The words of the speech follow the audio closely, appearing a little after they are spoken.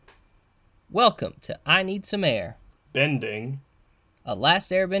Welcome to I Need Some Air, Bending, a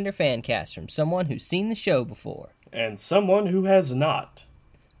Last Airbender fan cast from someone who's seen the show before. and someone who has not.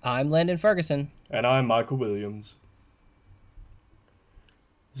 I'm Landon Ferguson. And I'm Michael Williams.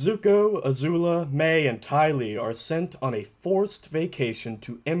 Zuko, Azula, Mai, and Ty Lee are sent on a forced vacation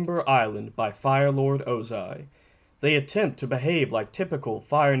to Ember Island by Fire Lord Ozai. They attempt to behave like typical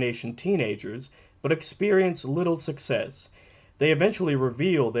Fire Nation teenagers, but experience little success. They eventually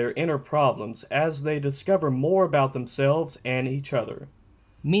reveal their inner problems as they discover more about themselves and each other.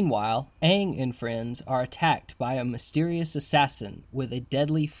 Meanwhile, Aang and friends are attacked by a mysterious assassin with a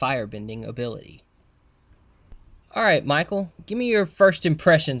deadly firebending ability. Alright, Michael, give me your first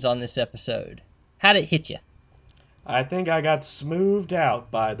impressions on this episode. How'd it hit you? I think I got smoothed out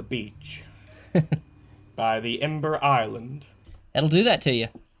by the beach. By the Ember Island. That'll do that to you.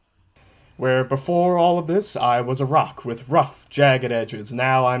 Where before all of this, I was a rock with rough, jagged edges.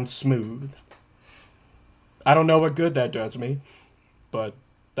 Now I'm smooth. I don't know what good that does me, but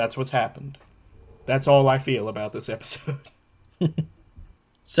that's what's happened. That's all I feel about this episode.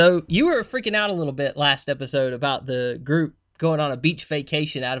 So, you were freaking out a little bit last episode about the group going on a beach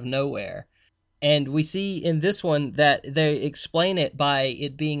vacation out of nowhere. And we see in this one that they explain it by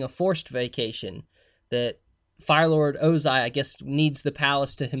it being a forced vacation. That Fire Lord Ozai, I guess, needs the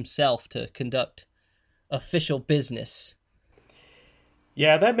palace to himself to conduct official business.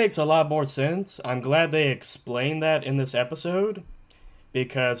 Yeah, that makes a lot more sense. I'm glad they explained that in this episode,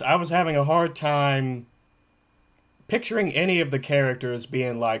 because I was having a hard time picturing any of the characters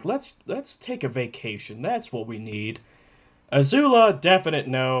being like, let's take a vacation. That's what we need. Azula, definite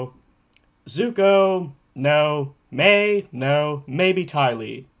no. Zuko, no. Mai, no. Maybe Ty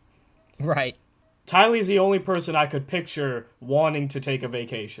Lee. Right. Ty Lee's the only person I could picture wanting to take a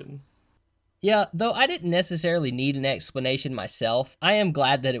vacation. Yeah, though I didn't necessarily need an explanation myself, I am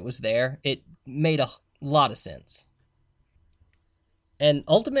glad that it was there. It made a lot of sense. And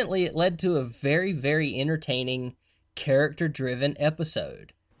ultimately, it led to a very, very entertaining, character-driven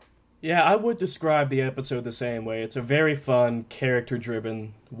episode. Yeah, I would describe the episode the same way. It's a very fun,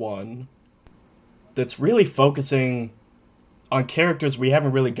 character-driven one that's really focusing on characters we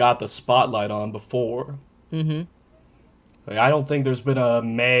haven't really got the spotlight on before. Mm-hmm. Like, I don't think there's been a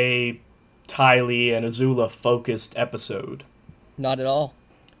Mai, Ty Lee, and Azula-focused episode. Not at all.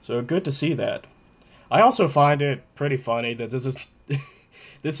 So good to see that. I also find it pretty funny that this is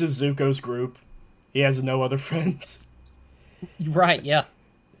this is Zuko's group. He has no other friends. Right, yeah.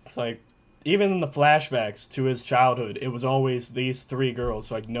 It's like, even in the flashbacks to his childhood, it was always these three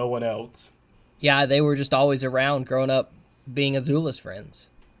girls, like no one else. Yeah, they were just always around growing up being Azula's friends.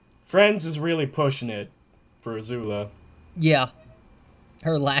 Friends is really pushing it for Azula. Yeah.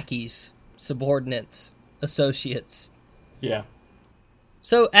 Her lackeys, subordinates, associates. Yeah.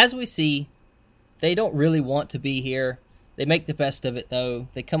 So, as we see, they don't really want to be here. They make the best of it, though.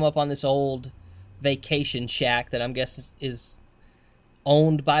 They come up on this old vacation shack that I'm guessing is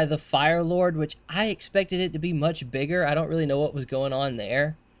owned by the Fire Lord, which I expected it to be much bigger. I don't really know what was going on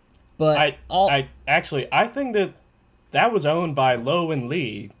there. But I think that was owned by Lo and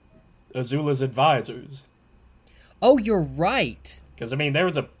Lee, Azula's advisors. Oh, you're right. Because, I mean, there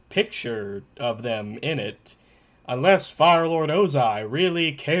was a picture of them in it. Unless Fire Lord Ozai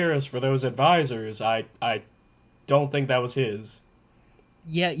really cares for those advisors, I don't think that was his.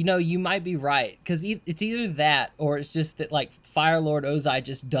 Yeah, you might be right. Because it's either that, or it's just that, like, Fire Lord Ozai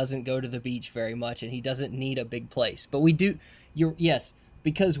just doesn't go to the beach very much, and he doesn't need a big place. But we do, yes,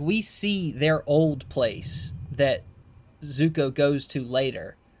 because we see their old place that Zuko goes to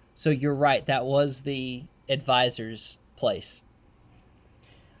later. So you're right, that was the advisor's place.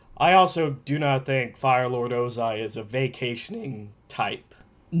 I also do not think Fire Lord Ozai is a vacationing type.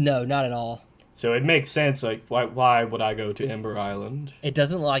 No, not at all. So it makes sense, like, why would I go to Ember Island? It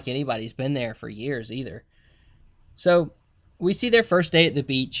doesn't look like anybody's been there for years either. So we see their first day at the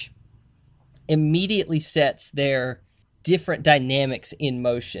beach immediately sets their different dynamics in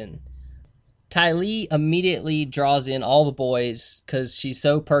motion. Ty Lee immediately draws in all the boys because she's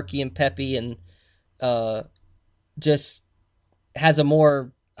so perky and peppy and just has a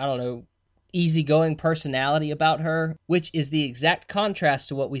more, I don't know, easygoing personality about her, which is the exact contrast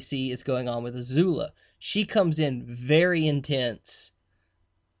to what we see is going on with Azula. She comes in very intense,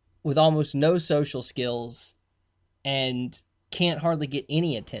 with almost no social skills, and can't hardly get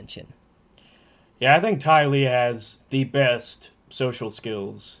any attention. Yeah, I think Ty Lee has the best social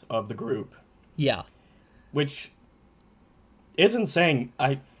skills of the group. Yeah. Which isn't saying...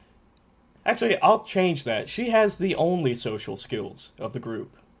 Actually, I'll change that. She has the only social skills of the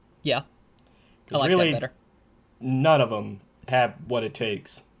group. Yeah. I like really, that better. None of them have what it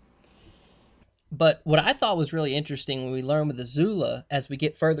takes. But what I thought was really interesting when we learn with Azula as we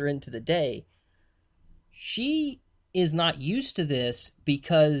get further into the day, she is not used to this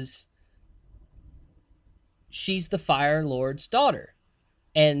because she's the Fire Lord's daughter.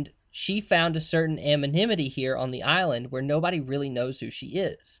 And she found a certain anonymity here on the island where nobody really knows who she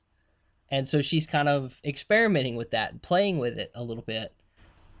is. And so she's kind of experimenting with that and playing with it a little bit.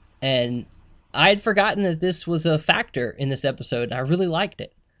 And I had forgotten that this was a factor in this episode, and I really liked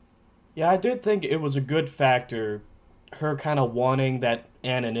it. Yeah, I did think it was a good factor, her kind of wanting that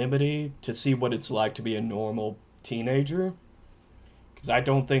anonymity to see what it's like to be a normal teenager. Because I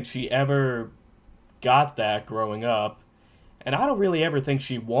don't think she ever got that growing up. And I don't really ever think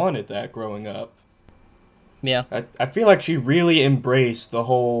she wanted that growing up. Yeah. I feel like she really embraced the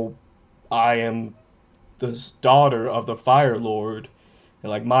whole, I am the daughter of the Fire Lord,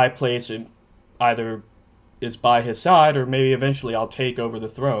 and like my place either is by his side or maybe eventually I'll take over the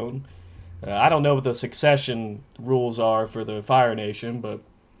throne. I don't know what the succession rules are for the Fire Nation, but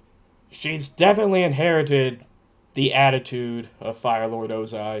she's definitely inherited the attitude of Fire Lord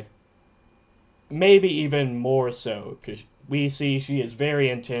Ozai. Maybe even more so, because we see she is very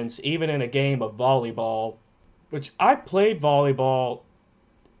intense, even in a game of volleyball, which I played volleyball.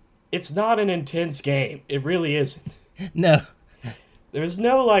 It's not an intense game. It really isn't. No. There's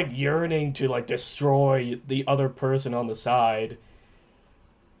no, like, yearning to, like, destroy the other person on the side.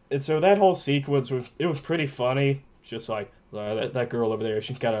 And so that whole sequence was pretty funny. Just like, that girl over there,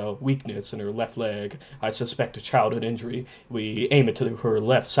 she's got a weakness in her left leg. I suspect a childhood injury. We aim it to her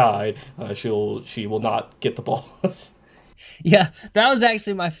left side. She will not get the ball. Yeah, that was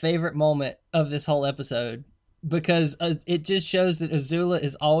actually my favorite moment of this whole episode, because it just shows that Azula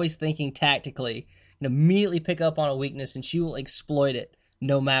is always thinking tactically and immediately pick up on a weakness, and she will exploit it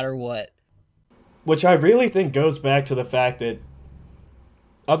no matter what. Which I really think goes back to the fact that,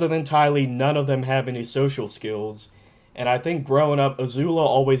 other than Ty Lee, none of them have any social skills. And I think growing up, Azula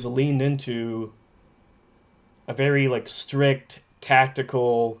always leaned into a very, like, strict,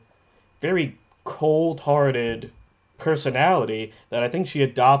 tactical, very cold-hearted personality that I think she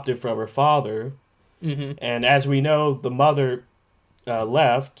adopted from her father. Mm-hmm. And as we know, the mother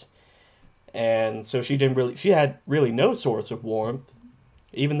left, and so she had really no source of warmth,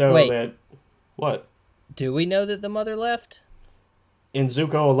 even though that... What? Do we know that the mother left? In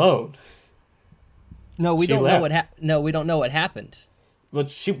Zuko alone. No, we don't know what No, we don't know what happened.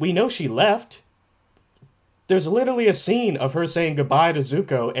 But we know she left. There's literally a scene of her saying goodbye to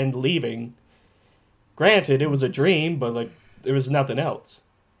Zuko and leaving. Granted, it was a dream, but like there was nothing else.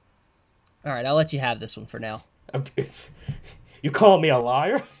 All right, I'll let you have this one for now. Okay. You call me a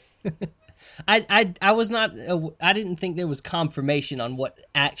liar? I was not. I didn't think there was confirmation on what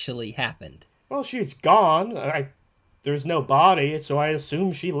actually happened. Well, she's gone. There's no body, so I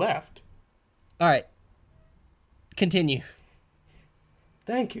assume she left. All right. Continue.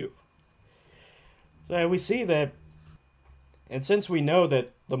 Thank you. So we see that, and since we know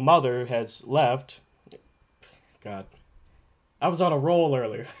that the mother has left... God. I was on a roll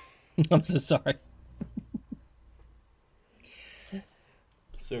earlier. I'm so sorry.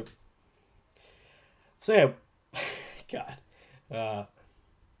 So yeah, God.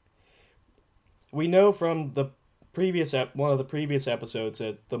 We know from the one of the previous episodes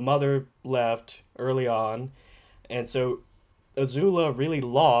that the mother left early on, and so Azula really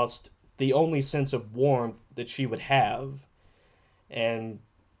lost the only sense of warmth that she would have. And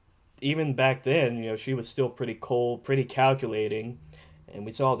even back then, she was still pretty cold, pretty calculating, and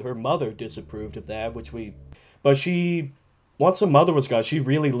we saw that her mother disapproved of that, but once the mother was gone, she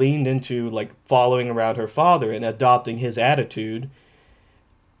really leaned into, like, following around her father and adopting his attitude.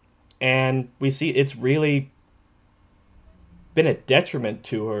 And we see it's really been a detriment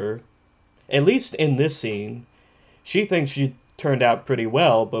to her, at least in this scene. She thinks she turned out pretty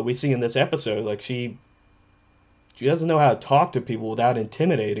well, but we see in this episode, like, she doesn't know how to talk to people without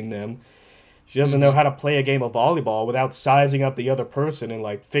intimidating them. She doesn't know how to play a game of volleyball without sizing up the other person and,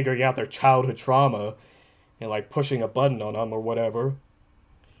 like, figuring out their childhood trauma and, like, pushing a button on them or whatever.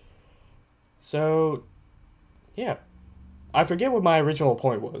 So, yeah. I forget what my original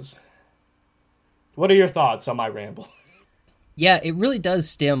point was. What are your thoughts on my ramble? Yeah, it really does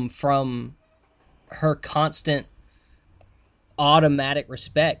stem from her constant automatic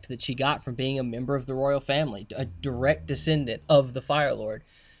respect that she got from being a member of the royal family, a direct descendant of the Fire Lord.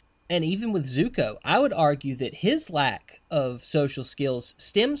 And even with Zuko, I would argue that his lack of social skills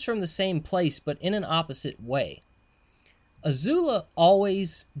stems from the same place, but in an opposite way. Azula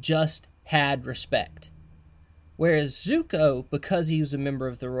always just had respect, whereas Zuko, because he was a member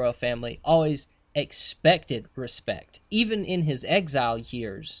of the royal family, always expected respect. Even in his exile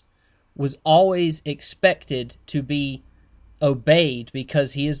years, was always expected to be obeyed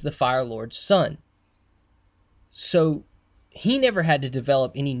because he is the Fire Lord's son. So he never had to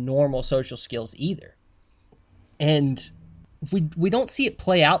develop any normal social skills either. And we don't see it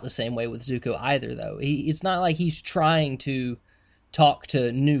play out the same way with Zuko either, though. It's not like he's trying to talk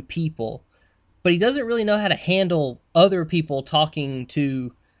to new people, but he doesn't really know how to handle other people talking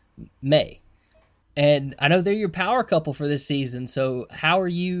to Mai. And I know they're your power couple for this season, so how are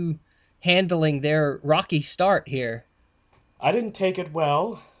you handling their rocky start here? I didn't take it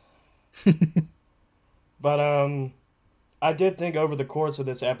well. But I did think over the course of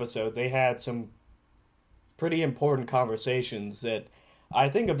this episode they had some pretty important conversations that I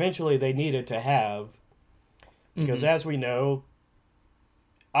think eventually they needed to have. Because as we know,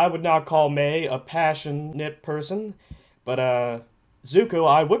 I would not call Mai a passionate person, but Zuko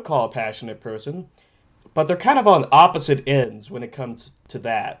I would call a passionate person. But they're kind of on opposite ends when it comes to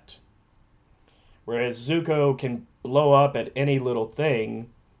that. Whereas Zuko can blow up at any little thing,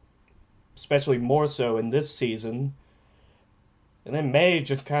 especially more so in this season. And then Mai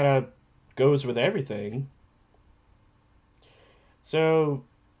just kind of goes with everything. So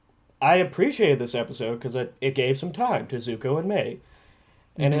I appreciated this episode because it gave some time to Zuko and Mai.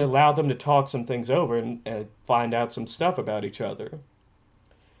 And it allowed them to talk some things over and find out some stuff about each other.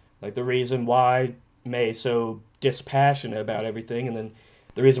 Like the reason why Mai's so dispassionate about everything, and then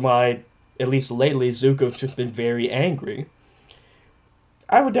the reason why, at least lately, Zuko's just been very angry.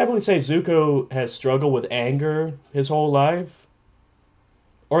 I would definitely say Zuko has struggled with anger his whole life.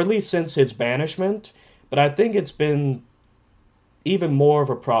 Or at least since his banishment. But I think it's been even more of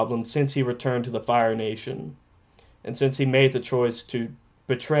a problem since he returned to the Fire Nation. And since he made the choice to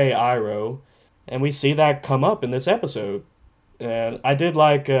betray Iroh. And we see that come up in this episode. And I did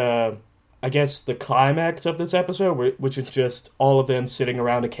like, I guess, the climax of this episode, which is just all of them sitting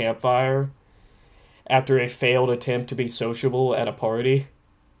around a campfire after a failed attempt to be sociable at a party.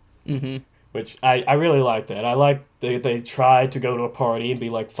 Mm-hmm. Which I really like that. I like they tried to go to a party and be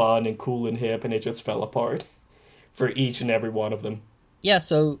like fun and cool and hip, and it just fell apart for each and every one of them. Yeah,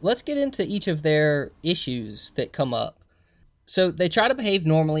 so let's get into each of their issues that come up. So they try to behave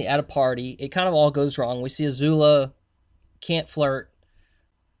normally at a party. It kind of all goes wrong. We see Azula can't flirt.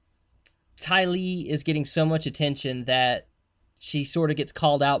 Ty Lee is getting so much attention that she sort of gets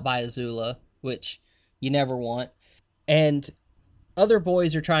called out by Azula, which you never want. And other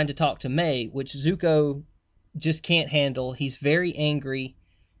boys are trying to talk to Mai, which Zuko just can't handle. He's very angry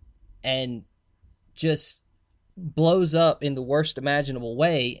and just blows up in the worst imaginable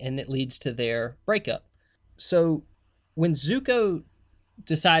way, and it leads to their breakup. So when Zuko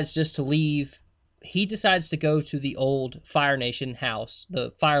decides just to leave, he decides to go to the old Fire Nation house,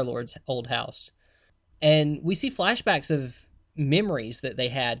 the Fire Lord's old house. And we see flashbacks of memories that they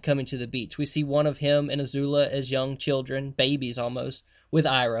had coming to the beach. We see one of him and Azula as young children, babies almost, with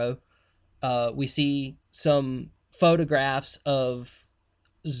Iroh. We see some photographs of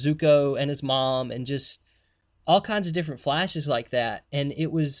Zuko and his mom and just all kinds of different flashes like that. And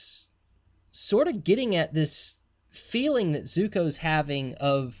it was sort of getting at this feeling that Zuko's having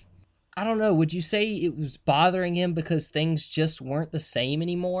of, I don't know, would you say it was bothering him because things just weren't the same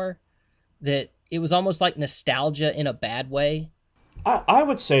anymore? That it was almost like nostalgia in a bad way? I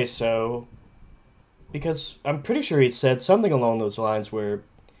would say so. Because I'm pretty sure he said something along those lines where,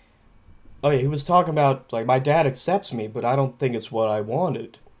 oh yeah, he was talking about, like, my dad accepts me, but I don't think it's what I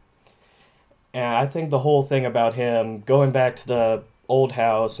wanted. And I think the whole thing about him going back to the old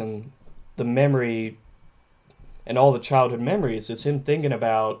house and the memory and all the childhood memories, it's him thinking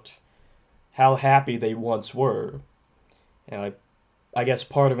about how happy they once were. And I guess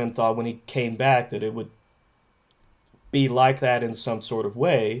part of him thought when he came back that it would be like that in some sort of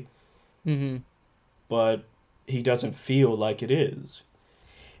way. Mm-hmm. But he doesn't feel like it is.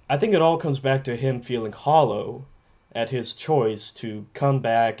 I think it all comes back to him feeling hollow at his choice to come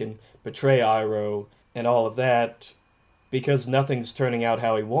back and betray Iroh and all of that because nothing's turning out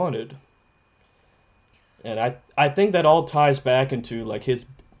how he wanted. And I think that all ties back into like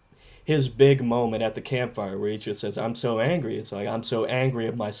his big moment at the campfire where he just says, I'm so angry. It's like, I'm so angry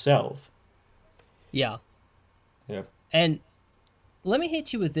at myself. Yeah. Yeah. And let me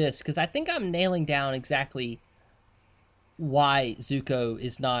hit you with this, because I think I'm nailing down exactly why Zuko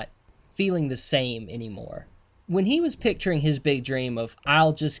is not feeling the same anymore. When he was picturing his big dream of,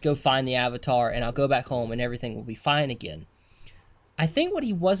 I'll just go find the Avatar and I'll go back home and everything will be fine again, I think what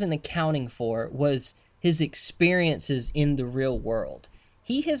he wasn't accounting for was his experiences in the real world.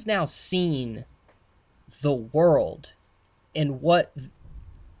 He has now seen the world and what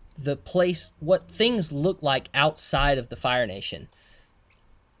things look like outside of the Fire Nation.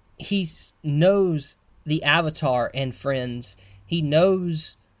 he knows the Avatar and friends. He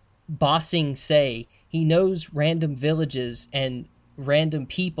knows Ba Sing Se. He knows random villages and random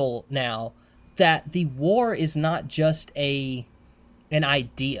people now. That the war is not just an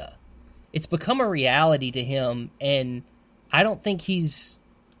idea. It's become a reality to him, and I don't think he's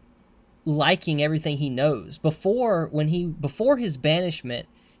liking everything he knows. Before his banishment,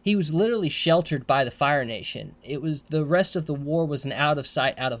 he was literally sheltered by the Fire Nation. It was the rest of the war was an out of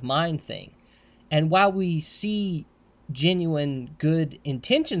sight, out of mind thing. And while we see genuine good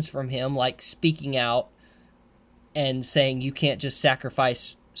intentions from him, like speaking out and saying you can't just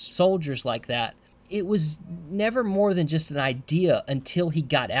sacrifice soldiers like that, it was never more than just an idea until he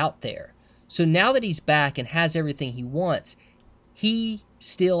got out there. So now that he's back and has everything he wants, he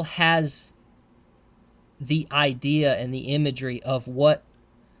still has the idea and the imagery of what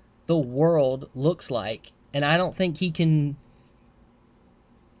the world looks like, and I don't think he can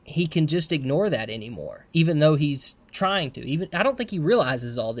just ignore that anymore, even though he's trying to. I don't think he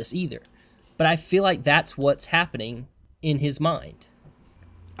realizes all this either, but I feel like that's what's happening in his mind.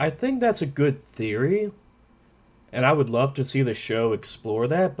 I think that's a good theory, and I would love to see the show explore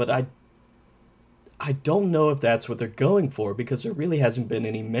that, but I don't know if that's what they're going for, because there really hasn't been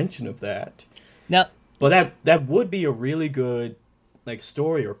any mention of that. Now, but that would be a really good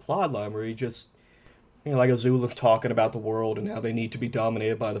story or plot line where he just, like Azula talking about the world and how they need to be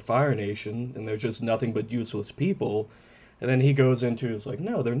dominated by the Fire Nation, and they're just nothing but useless people. And then he goes into, it's like,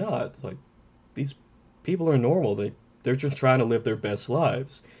 no, they're not. It's like, these people are normal. They're just trying to live their best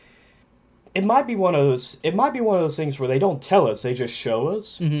lives. It might be one of those things where they don't tell us, they just show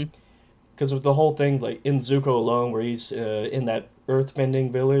us. Mm-hmm. Because of the whole thing, like in Zuko alone, where he's in that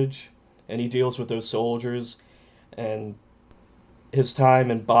earthbending village, and he deals with those soldiers, and his time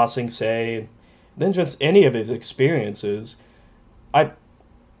in Ba Sing Se, then just any of his experiences, I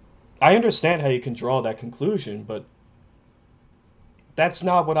understand how you can draw that conclusion, but that's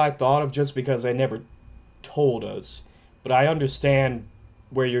not what I thought of just because they never told us. But I understand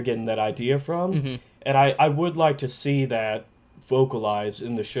where you're getting that idea from, mm-hmm. and I would like to see that vocalized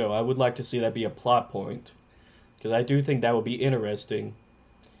in the show. I would like to see that be a plot point, because I do think that would be interesting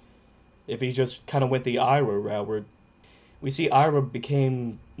if he just kind of went the Iroh route, where we see Iroh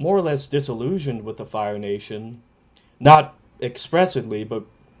became more or less disillusioned with the Fire Nation. Not expressively, but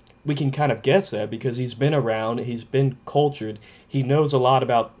we can kind of guess that because he's been around, he's been cultured, he knows a lot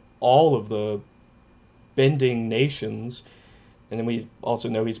about all of the bending nations, and then we also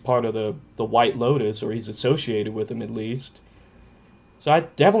know he's part of the White Lotus, or he's associated with them at least. So I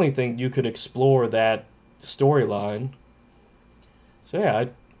definitely think you could explore that storyline. So yeah,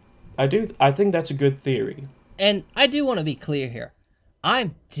 I think that's a good theory. And I do want to be clear here.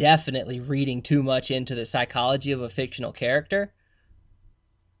 I'm definitely reading too much into the psychology of a fictional character.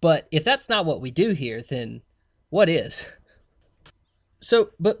 But if that's not what we do here, then what is?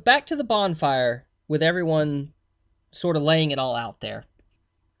 So, but back to the bonfire with everyone sort of laying it all out there.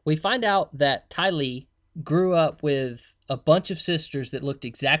 We find out that Ty Lee grew up with a bunch of sisters that looked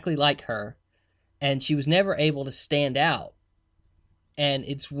exactly like her, and she was never able to stand out. And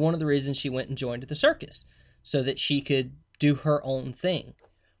it's one of the reasons she went and joined the circus, so that she could do her own thing.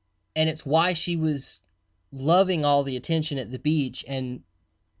 And it's why she was loving all the attention at the beach, and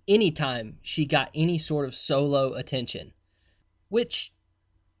anytime she got any sort of solo attention, which,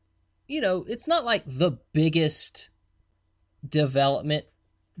 it's not like the biggest development,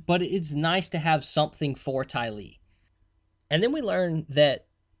 but it's nice to have something for Ty Lee. And then we learn that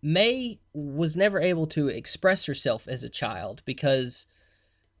Mai was never able to express herself as a child because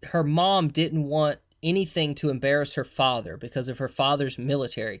her mom didn't want anything to embarrass her father because of her father's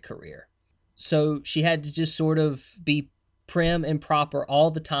military career. So she had to just sort of be prim and proper all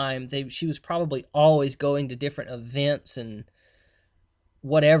the time. She was probably always going to different events and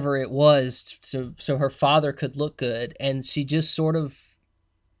whatever it was so her father could look good, and she just sort of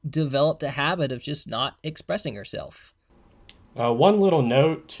developed a habit of just not expressing herself. One little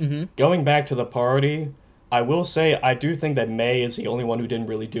note, mm-hmm. Going back to the party, I will say I do think that Mai is the only one who didn't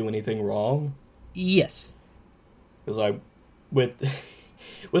really do anything wrong. Yes. Because with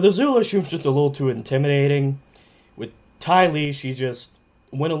Azula, she was just a little too intimidating. With Ty Lee, she just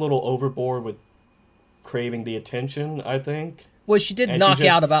went a little overboard with craving the attention, I think. Well, she did knock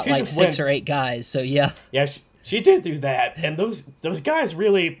out about 6 or 8 guys, so yeah. Yeah, she did do that, and those guys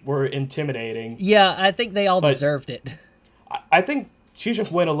really were intimidating. Yeah, I think they all deserved it. I think she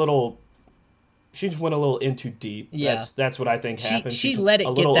just went a little in too deep. Yeah. That's what I think happened. She let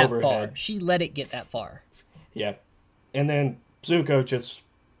it get that far. She let it get that far. Yeah. And then Zuko just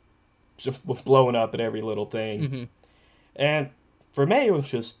blowing up at every little thing. Mm-hmm. And for Mai, it was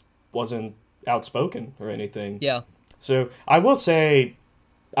just wasn't outspoken or anything. Yeah. So I will say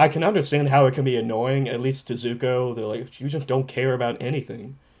I can understand how it can be annoying, at least to Zuko. They're like, you just don't care about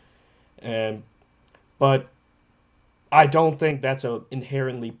anything. And but I don't think that's an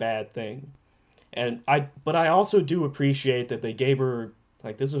inherently bad thing. But I also do appreciate that they gave her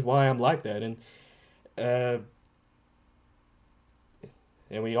like this is why I'm like that, uh,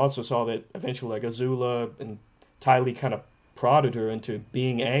 and we also saw that eventually like Azula and Ty Lee kind of prodded her into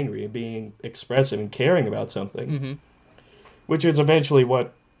being angry and being expressive and caring about something, Mm-hmm. which is eventually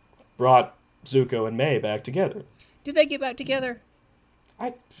what brought Zuko and May back together. Did they get back together? I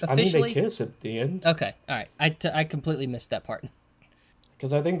mean they Officially? kiss at the end Okay, all right. I completely missed that part.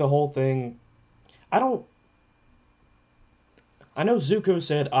 because I think the whole thing. I don't. I know Zuko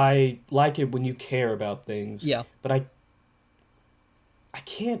said I like it when you care about things, Yeah. but I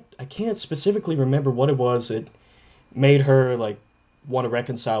can't specifically remember what it was that made her like want to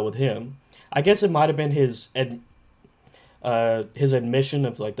reconcile with him. I guess it might have been his admission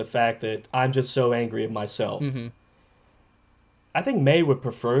of like the fact that I'm just so angry at myself. Mm-hmm. I think May would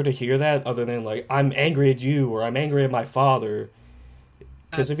prefer to hear that other than like I'm angry at you or I'm angry at my father.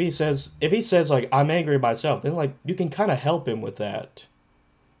 Because if he says like I'm angry at myself, then like you can kind of help him with that.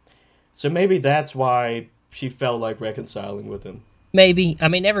 So maybe that's why she felt like reconciling with him. Maybe. I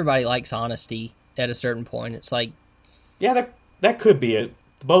mean, everybody likes honesty at a certain point. It's like, Yeah, that could be it.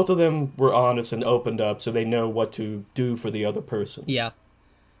 Both of them were honest and opened up, so they know what to do for the other person. yeah.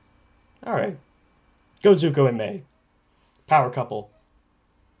 All right, go Zuko and May, power couple.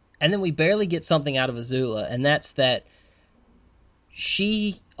 And then we barely get something out of Azula, and that's that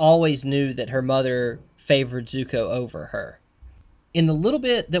she always knew that her mother favored Zuko over her. In the little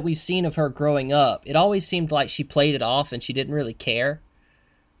bit that we've seen of her growing up, it always seemed like she played it off and she didn't really care.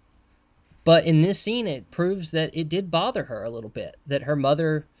 But in this scene, it proves that it did bother her a little bit, that her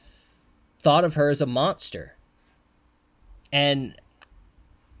mother thought of her as a monster. And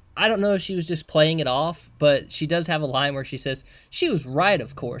I don't know if she was just playing it off, but she does have a line where she says, she was right,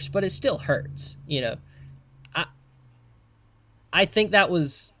 of course, but it still hurts. You know, I think that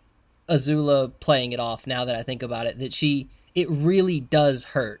was Azula playing it off now that I think about it, that it really does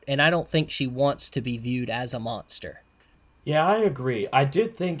hurt. And I don't think she wants to be viewed as a monster. Yeah, I agree. I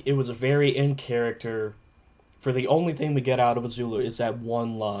did think it was very in character. For the only thing we get out of Azula is that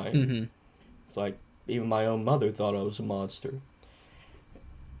one line. Mm-hmm. It's like even my own mother thought I was a monster.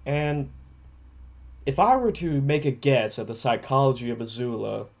 And if I were to make a guess at the psychology of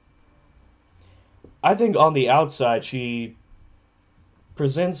Azula, I think on the outside she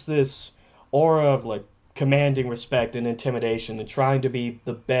presents this aura of like commanding respect and intimidation and trying to be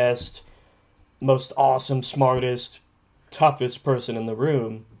the best, most awesome, smartest, toughest person in the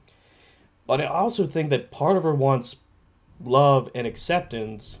room. But I also think that part of her wants love and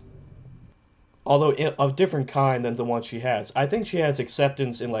acceptance, although of different kind than the one she has. I think she has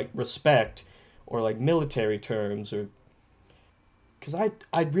acceptance in like respect or like military terms, or because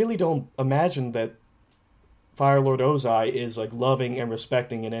I really don't imagine that Fire Lord Ozai is like loving and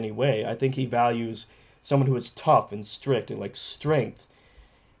respecting in any way. I think he values someone who is tough and strict and like strength.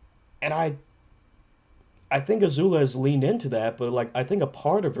 And I think Azula has leaned into that, but like I think a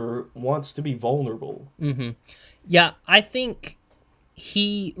part of her wants to be vulnerable. Mm-hmm. Yeah, I think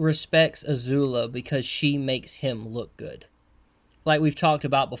he respects Azula because she makes him look good. Like we've talked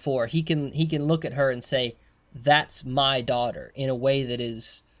about before, he can look at her and say, "That's my daughter," in a way that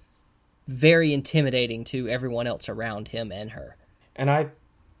is very intimidating to everyone else around him and her. And I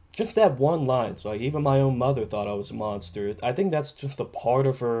just that one line, so like even my own mother thought I was a monster. I think that's just a part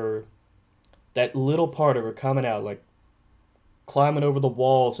of her, that little part of her coming out, like climbing over the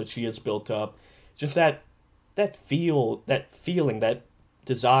walls that she has built up. Just that feeling, that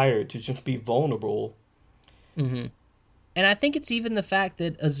desire to just be vulnerable. Mm-hmm. And I think it's even the fact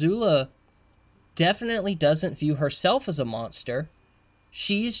that Azula definitely doesn't view herself as a monster.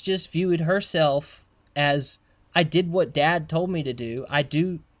 She's just viewed herself as, I did what Dad told me to do. I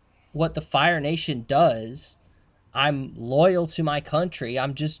do what the Fire Nation does. I'm loyal to my country.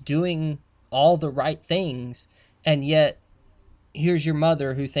 I'm just doing all the right things. And yet, here's your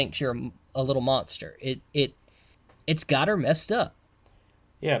mother who thinks you're a little monster. It's got her messed up.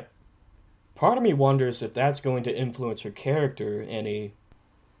 Yeah. Part of me wonders if that's going to influence her character any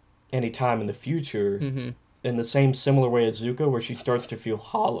time in the future. Mm-hmm. In the same similar way as Zuko, where she starts to feel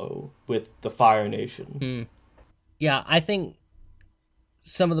hollow with the Fire Nation. Mm. Yeah, I think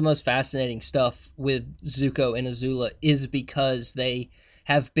some of the most fascinating stuff with Zuko and Azula is because they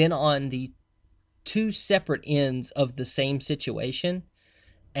have been on the two separate ends of the same situation,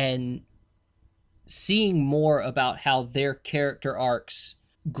 and seeing more about how their character arcs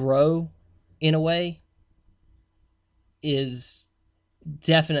grow in a way is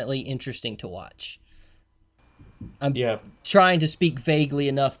definitely interesting to watch. I'm trying to speak vaguely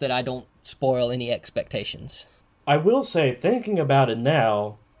enough that I don't spoil any expectations. I will say, thinking about it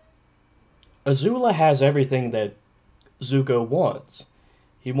now, Azula has everything that Zuko wants.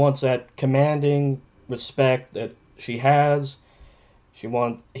 He wants that commanding respect that she has. He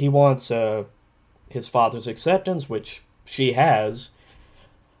wants his father's acceptance, which she has.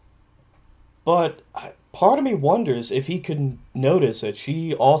 But part of me wonders if he could notice that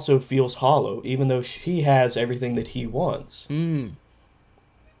she also feels hollow, even though she has everything that he wants.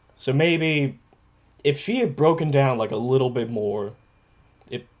 So maybe if she had broken down like a little bit more,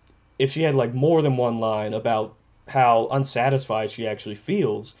 if she had like more than one line about how unsatisfied she actually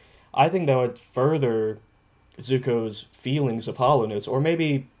feels, I think that would further Zuko's feelings of hollowness, or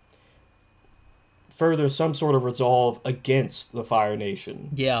maybe further some sort of resolve against the Fire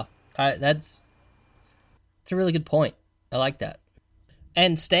Nation. Yeah, that's a really good point. I like that.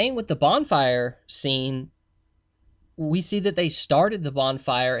 And staying with the bonfire scene, we see that they started the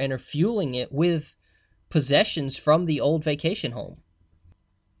bonfire and are fueling it with possessions from the old vacation home,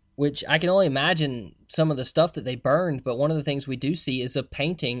 which I can only imagine some of the stuff that they burned, but one of the things we do see is a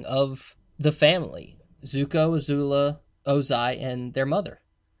painting of the family, Zuko, Azula, Ozai, and their mother.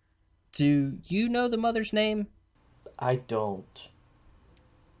 Do you know the mother's name? I don't.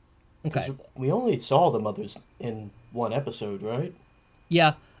 Okay. We only saw the mothers in one episode, right?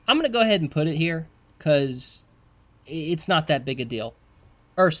 Yeah, I'm going to go ahead and put it here, because it's not that big a deal.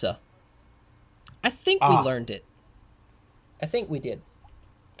 Ursa. I think we learned it. I think we did.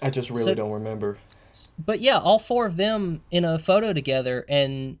 I just really don't remember. But yeah, all four of them in a photo together,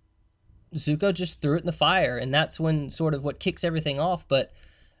 and Zuko just threw it in the fire, and that's when sort of what kicks everything off. But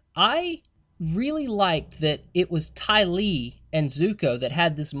I really liked that it was Ty Lee and Zuko that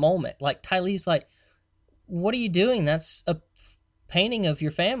had this moment. Like, Ty Lee's like, what are you doing? That's a painting of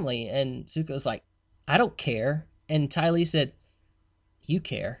your family. And Zuko's like, I don't care. And Ty Lee said, you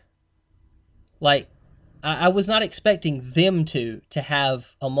care. Like, I was not expecting them to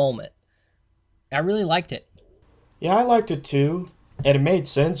have a moment. I really liked it. Yeah, I liked it too. And it made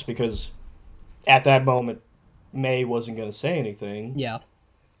sense because at that moment, May wasn't going to say anything. Yeah.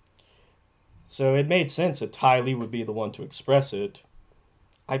 So it made sense that Ty Lee would be the one to express it.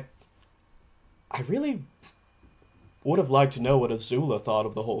 I really would have liked to know what Azula thought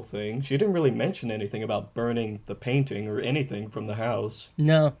of the whole thing. She didn't really mention anything about burning the painting or anything from the house.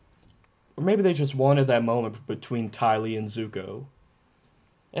 No. Or maybe they just wanted that moment between Ty Lee and Zuko.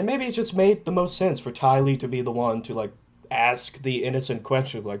 And maybe it just made the most sense for Ty Lee to be the one to, like, ask the innocent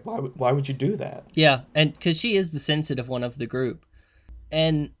questions, like, why would you do that? Yeah, and because she is the sensitive one of the group.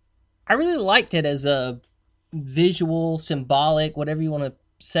 And I really liked it as a visual, symbolic, whatever you want to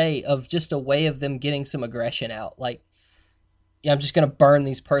say, of just a way of them getting some aggression out. Like, yeah, I'm just going to burn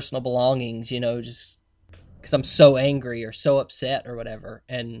these personal belongings, just because I'm so angry or so upset or whatever.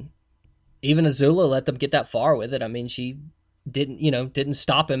 And even Azula let them get that far with it. I mean, she didn't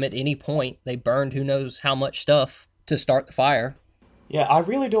stop him at any point. They burned who knows how much stuff to start the fire. Yeah, I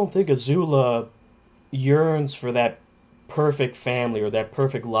really don't think Azula yearns for that perfect family or that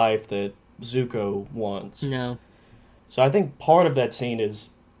perfect life that Zuko wants. No. So I think part of that scene is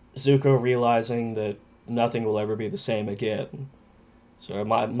Zuko realizing that nothing will ever be the same again. So I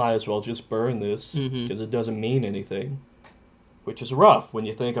might as well just burn this because it doesn't mean anything. Which is rough when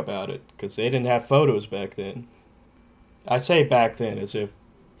you think about it, because they didn't have photos back then. I say back then as if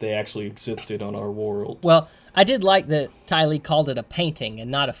they actually existed on our world. Well, I did like that Ty Lee called it a painting and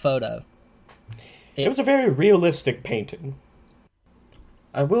not a photo. It was a very realistic painting.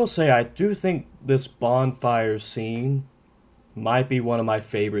 I will say I do think this bonfire scene might be one of my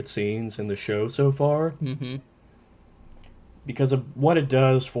favorite scenes in the show so far. Mm-hmm. Because of what it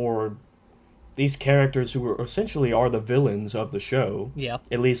does for these characters who essentially are the villains of the show. Yeah.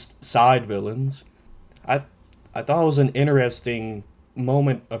 At least side villains. I thought it was an interesting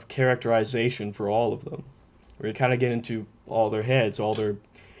moment of characterization for all of them. Where you kind of get into all their heads, all their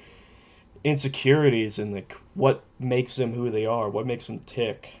insecurities, and like what makes them who they are, what makes them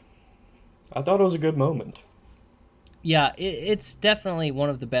tick. I thought it was a good moment. Yeah, it's definitely one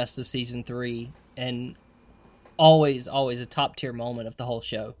of the best of season 3, and always a top tier moment of the whole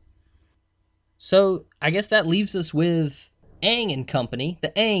show. So I guess that leaves us with Aang and company, the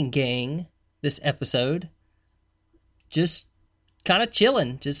Aang gang, this episode. Just kind of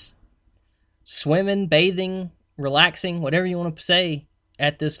chilling, just swimming, bathing, relaxing, whatever you want to say,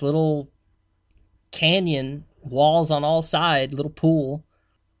 at this little canyon, walls on all sides, little pool.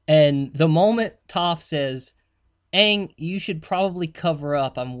 And the moment Toph says, Aang, you should probably cover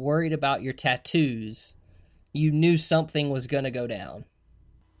up. I'm worried about your tattoos. You knew something was going to go down.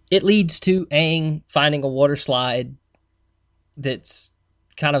 It leads to Aang finding a water slide that's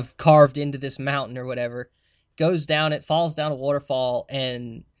kind of carved into this mountain or whatever. Goes down, it falls down a waterfall,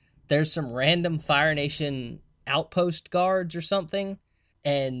 and there's some random Fire Nation outpost guards or something,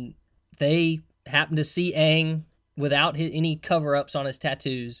 and they happen to see Aang without any cover-ups on his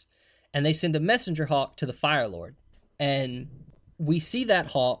tattoos, and they send a messenger hawk to the Fire Lord. And we see that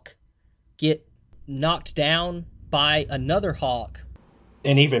hawk get knocked down by another hawk.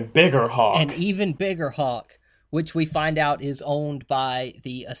 An even bigger hawk. Which we find out is owned by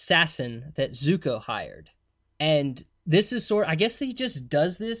the assassin that Zuko hired. And this is I guess he just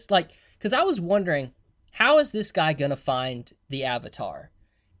does this, because I was wondering, how is this guy going to find the Avatar?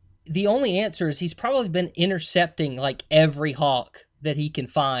 The only answer is he's probably been intercepting, every hawk that he can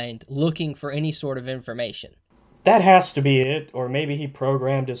find, looking for any sort of information. That has to be it, or maybe he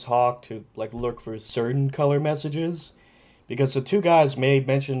programmed his hawk to, look for certain color messages. Because the two guys made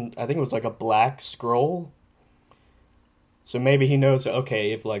mention, I think it was a black scroll. So maybe he knows,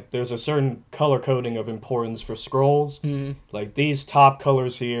 okay, if there's a certain color coding of importance for scrolls, these top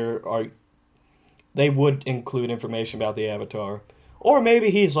colors here they would include information about the Avatar. Or maybe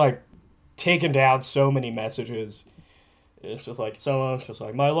he's taken down so many messages. It's just someone's just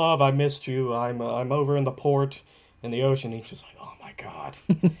my love, I missed you. I'm over in the port in the ocean. He's just oh my god.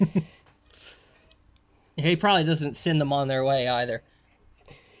 He probably doesn't send them on their way either.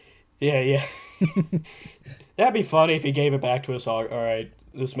 Yeah. That'd be funny if he gave it back to us. All right,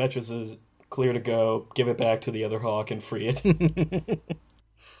 this message is clear to go. Give it back to the other hawk and free it.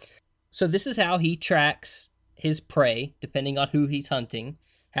 So this is how he tracks his prey, depending on who he's hunting.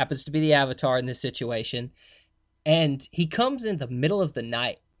 Happens to be the Avatar in this situation. And he comes in the middle of the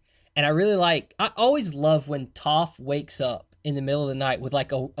night. And I always love when Toph wakes up in the middle of the night with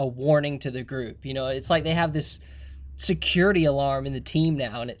a warning to the group. You know, it's like they have this security alarm in the team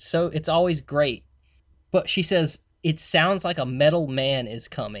now, and it's always great. But she says, it sounds like a metal man is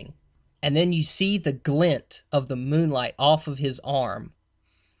coming. And then you see the glint of the moonlight off of his arm.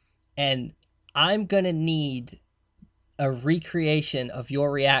 And I'm going to need a recreation of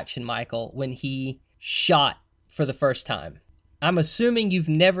your reaction, Michael, when he shot for the first time. I'm assuming you've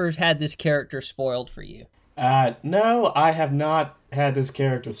never had this character spoiled for you. No, I have not had this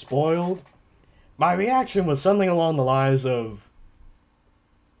character spoiled. My reaction was something along the lines of,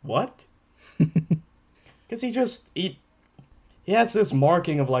 what? Because he has this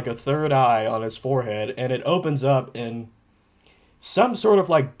marking of a third eye on his forehead, and it opens up, and some sort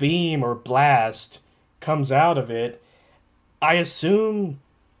of beam or blast comes out of it. I assume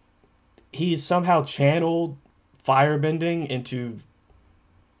he's somehow channeled firebending into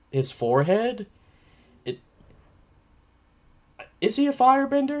his forehead. Is he a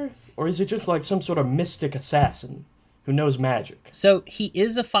firebender? Or is it just some sort of mystic assassin who knows magic? So he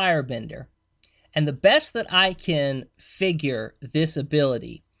is a firebender. And the best that I can figure this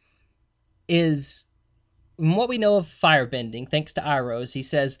ability is, from what we know of firebending, thanks to Iroh, he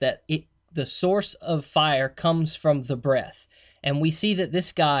says that the source of fire comes from the breath. And we see that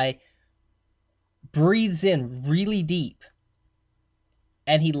this guy breathes in really deep.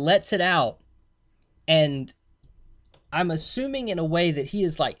 And he lets it out. And I'm assuming in a way that he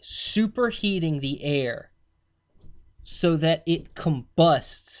is superheating the air so that it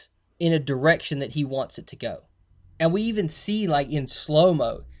combusts in a direction that he wants it to go. And we even see in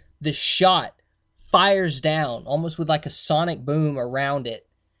slow-mo, the shot fires down almost with a sonic boom around it.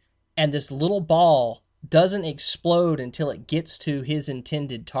 And this little ball doesn't explode until it gets to his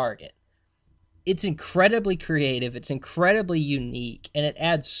intended target. It's incredibly creative. It's incredibly unique. And it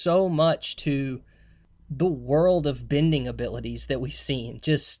adds so much to the world of bending abilities that we've seen.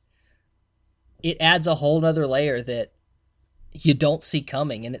 Just, it adds a whole other layer that you don't see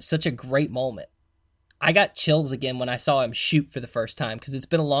coming, and it's such a great moment. I got chills again when I saw him shoot for the first time, because it's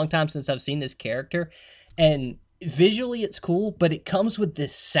been a long time since I've seen this character, and visually it's cool, but it comes with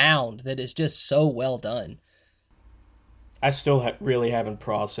this sound that is just so well done. I still really haven't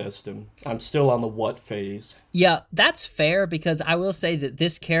processed him. I'm still on the what phase. Yeah, that's fair, because I will say that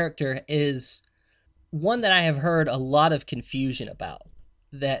this character is one that I have heard a lot of confusion about.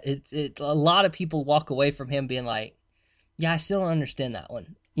 That a lot of people walk away from him being yeah, I still don't understand that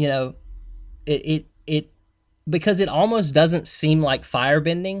one. You know, it because it almost doesn't seem like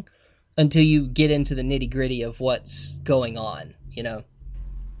firebending until you get into the nitty gritty of what's going on, you know?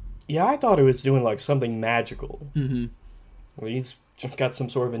 Yeah, I thought it was doing something magical. Mm-hmm. Well, he's just got some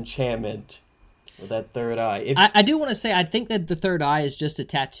sort of enchantment with that third eye. I do want to say, I think that the third eye is just a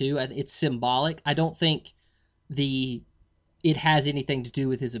tattoo. It's symbolic. I don't think it has anything to do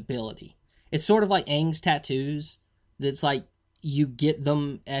with his ability. It's sort of like Aang's tattoos. That's like you get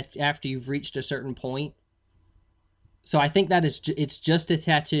them after you've reached a certain point. So I think that it's just a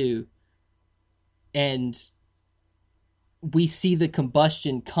tattoo, and we see the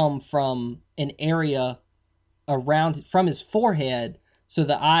combustion come from an area around from his forehead, so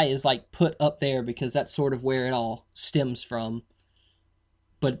the eye is like put up there because that's sort of where it all stems from.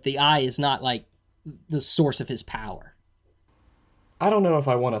 But the eye is not like the source of his power. I don't know if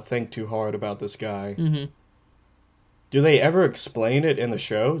I want to think too hard about this guy. Mm-hmm. Do they ever explain it in the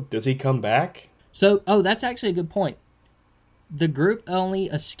show? Does he come back? So, that's actually a good point. The group only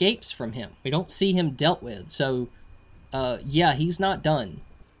escapes from him. We don't see him dealt with. So, yeah, he's not done.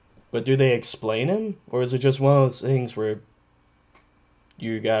 But do they explain him? Or is it just one of those things where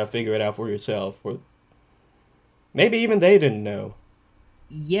you gotta figure it out for yourself? Or maybe even they didn't know.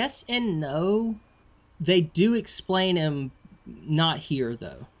 Yes and no. They do explain him, not here,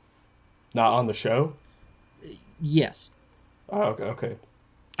 though. Not on the show? Yes. Oh, okay.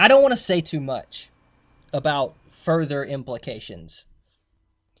 I don't want to say too much about further implications.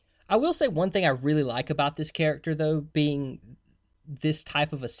 I will say one thing I really like about this character, though, being this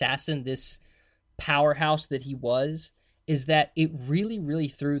type of assassin, this powerhouse that he was, is that it really, really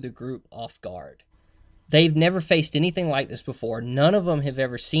threw the group off guard. They've never faced anything like this before. None of them have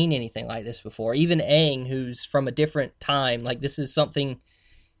ever seen anything like this before. Even Aang, who's from a different time, like this is something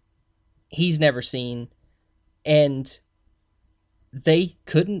he's never seen. And they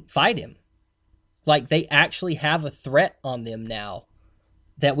couldn't fight him. Like, they actually have a threat on them now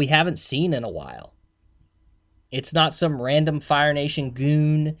that we haven't seen in a while. It's not some random Fire Nation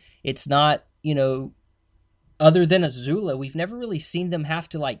goon. It's not, other than Azula, we've never really seen them have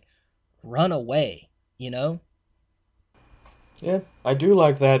to, like, run away, Yeah, I do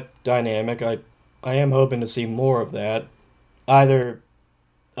like that dynamic. I am hoping to see more of that. Either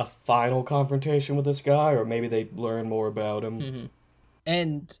a final confrontation with this guy, or maybe they learn more about him. Mm-hmm.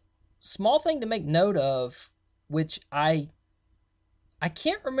 And small thing to make note of, which I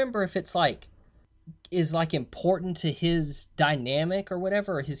can't remember if it's like is like important to his dynamic or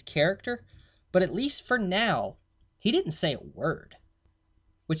whatever, or his character, but at least for now, he didn't say a word,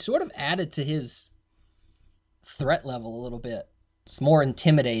 which sort of added to his threat level a little bit. It's more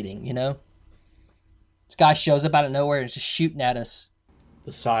intimidating, This guy shows up out of nowhere and is just shooting at us.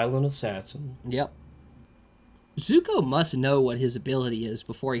 The silent assassin. Yep. Zuko must know what his ability is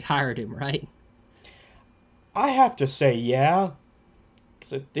before he hired him, right? I have to say, yeah.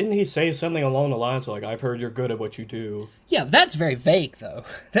 Didn't he say something along the lines of, like, I've heard you're good at what you do? Yeah, that's very vague, though.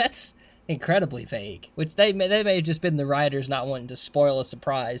 That's incredibly vague. Which they may have just been the writers not wanting to spoil a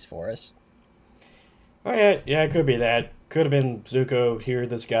surprise for us. Oh, yeah, it could be that. Could have been Zuko, hear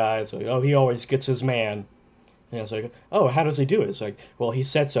this guy, it's like, oh, he always gets his man. And it's like, oh, how does he do it? It's like, well, he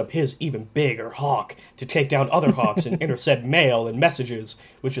sets up his even bigger hawk to take down other hawks and intercept mail and messages,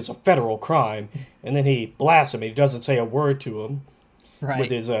 which is a federal crime. And then he blasts him and he doesn't say a word to him. Right. With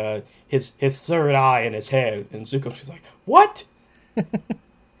his third eye in his head. And Zuko's just like, what?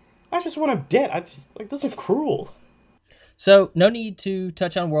 I just want him dead. This is cruel. So, no need to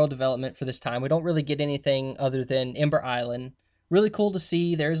touch on world development for this time. We don't really get anything other than Ember Island. Really cool to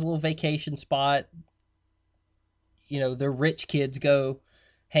see. There's a little vacation spot. The rich kids go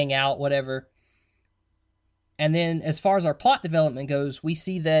hang out, whatever. And then as far as our plot development goes, we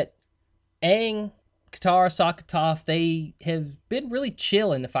see that Aang, Katara, Sokka Toph, they have been really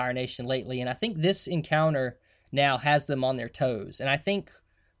chill in the Fire Nation lately. And I think this encounter now has them on their toes. And I think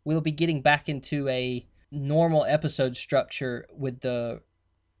we'll be getting back into a normal episode structure with the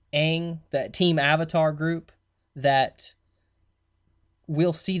Aang, that Team Avatar group, that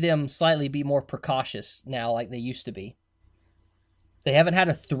we'll see them slightly be more precautious now like they used to be. They haven't had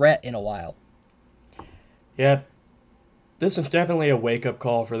a threat in a while. Yeah, this is definitely a wake-up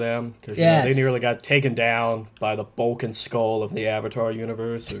call for them, because they nearly got taken down by the bulk and skull of the Avatar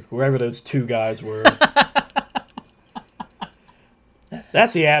universe, or whoever those two guys were.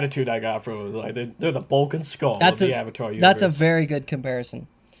 That's the attitude I got from it. Like, they're the bulk and skull of the Avatar universe. That's a very good comparison.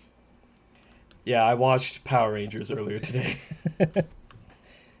 Yeah, I watched Power Rangers earlier today.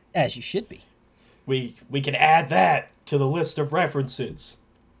 As you should be. We can add that to the list of references.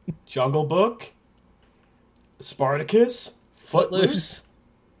 Jungle Book, Spartacus, Footloose,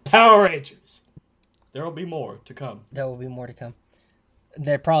 Power Rangers. There will be more to come. There will be more to come.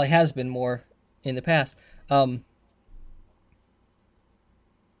 There probably has been more in the past. All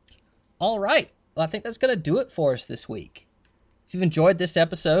right. Well, I think that's going to do it for us this week. If you've enjoyed this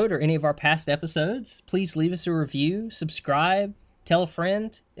episode or any of our past episodes, please leave us a review, subscribe, tell a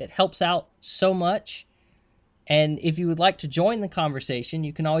friend. It helps out so much. And if you would like to join the conversation,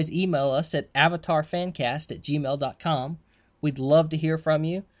 you can always email us at avatarfancast@gmail.com. We'd love to hear from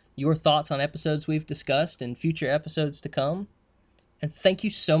you, your thoughts on episodes we've discussed and future episodes to come. And thank you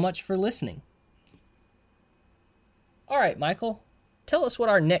so much for listening. All right, Michael, tell us what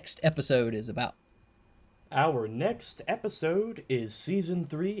our next episode is about. Our next episode is Season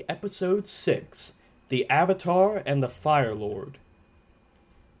 3, Episode 6, The Avatar and the Fire Lord.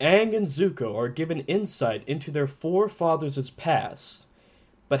 Aang and Zuko are given insight into their forefathers' past,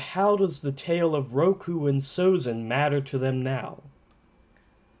 but how does the tale of Roku and Sozin matter to them now?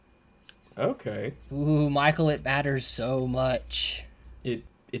 Okay. Ooh, Michael, it matters so much.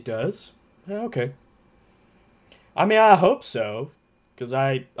 It does? Okay. I mean, I hope so, because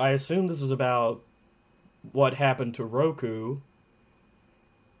I assume this is about what happened to Roku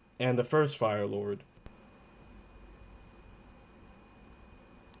and the first Fire Lord.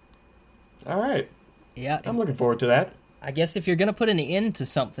 Alright. Yeah. I'm looking forward to that. I guess if you're going to put an end to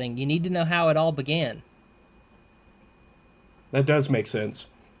something, you need to know how it all began. That does make sense.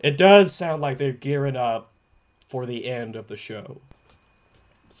 It does sound like they're gearing up for the end of the show.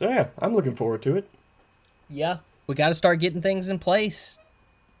 So yeah, I'm looking forward to it. Yeah, we got to start getting things in place.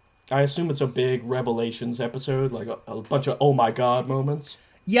 I assume it's a big Revelations episode, like a bunch of oh my god moments.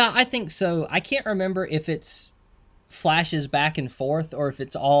 Yeah, I think so. I can't remember if it's flashes back and forth or if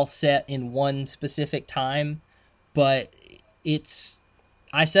it's all set in one specific time, but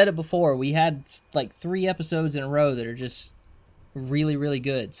I said it before, we had like 3 episodes in a row that are just really, really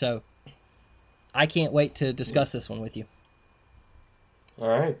good, so I can't wait to discuss this one with you. All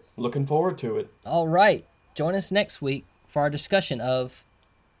right, looking forward to it. All right, join us next week for our discussion of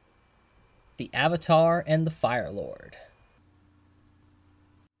The Avatar and the Fire Lord.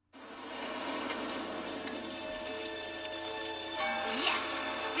 Yes,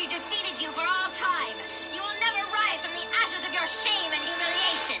 we defeated you for all time. You will never rise from the ashes of your shame and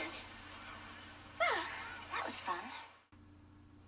humiliation. That was fun.